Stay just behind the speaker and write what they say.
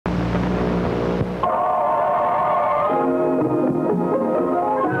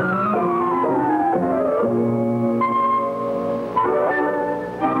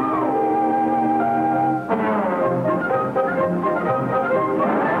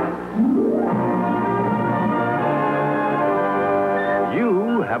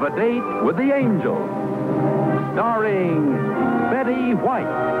Have a Date with the Angels, starring Betty White,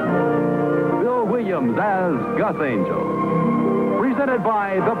 Bill Williams as Gus Angel. Presented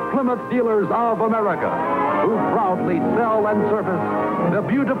by the Plymouth Dealers of America, who proudly sell and service the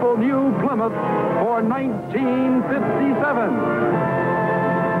beautiful new Plymouth for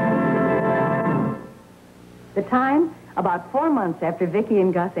 1957. The time, about 4 months after Vicki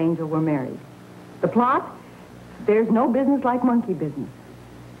and Gus Angel were married. The plot, there's no business like monkey business.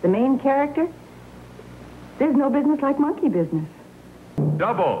 The main character, there's no business like monkey business.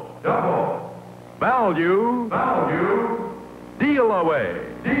 Double. Value. Deal away.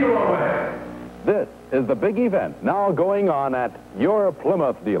 This is the big event now going on at your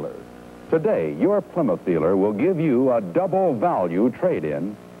Plymouth dealer. Today, your Plymouth dealer will give you a double value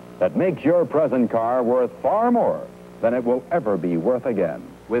trade-in that makes your present car worth far more than it will ever be worth again.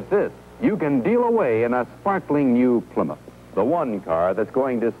 With this, you can deal away in a sparkling new Plymouth, the one car that's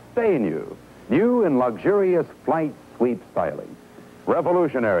going to stay new in luxurious flight sweep styling,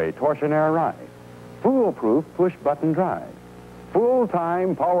 revolutionary torsionaire ride, foolproof push-button drive,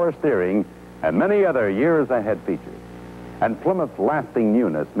 full-time power steering, and many other years-ahead features. And Plymouth's lasting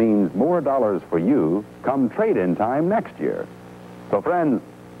newness means more dollars for you come trade-in time next year. So, friends,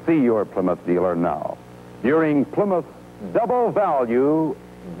 see your Plymouth dealer now during Plymouth's Double Value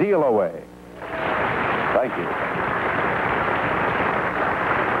Deal Away. Thank you.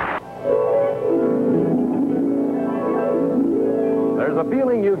 There's a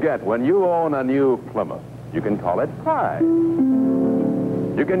feeling you get when you own a new Plymouth. You can call it pride.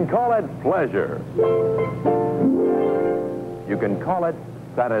 You can call it pleasure. You can call it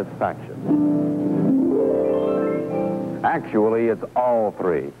satisfaction. Actually, it's all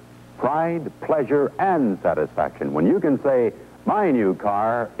three. Pride, pleasure, and satisfaction. When you can say, my new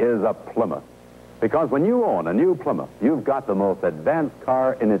car is a Plymouth. Because when you own a new Plymouth, you've got the most advanced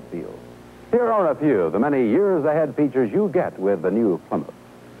car in its field. Here are a few of the many years-ahead features you get with the new Plymouth.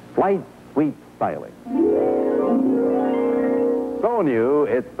 Flight sweep styling. So new,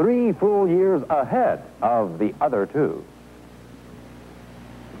 it's 3 full years ahead of the other two.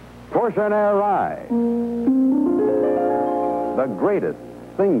 Torsionaire ride. The greatest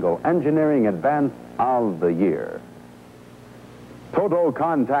single engineering advance of the year. Toto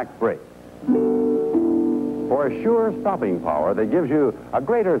contact brake. For a sure stopping power that gives you a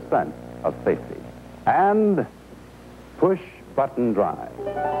greater sense of safety. And push-button drive.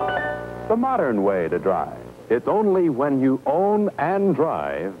 The modern way to drive. It's only when you own and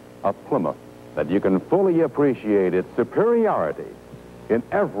drive a Plymouth that you can fully appreciate its superiority in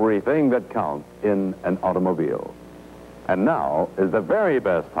everything that counts in an automobile. And now is the very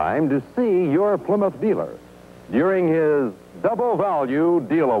best time to see your Plymouth dealer during his Double Value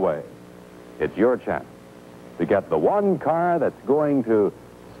Deal Away. It's your chance to get the one car that's going to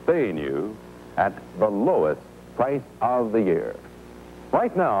stay new at the lowest price of the year.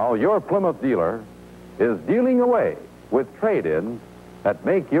 Right now, your Plymouth dealer is dealing away with trade-ins that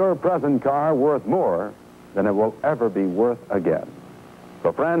make your present car worth more than it will ever be worth again.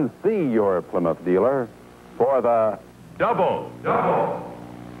 So, friends, see your Plymouth dealer for the Double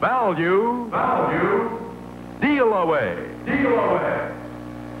Value Deal Away.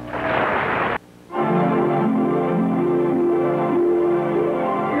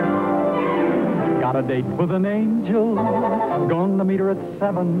 Got a date with an angel, gonna meet her at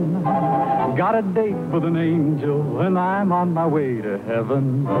 7. Got a date with an angel, and I'm on my way to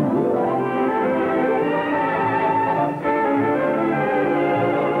heaven.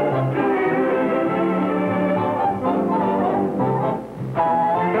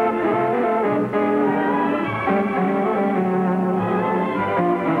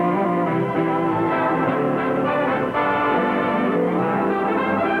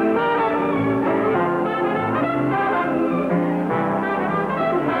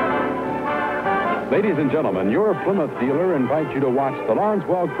 Ladies and gentlemen, your Plymouth dealer invites you to watch the Lawrence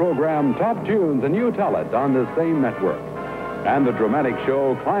Welk program Top Tunes, and you tell it on the same network. And the dramatic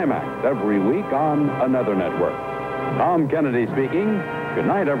show Climax every week on another network. Tom Kennedy speaking. Good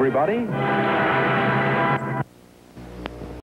night, everybody.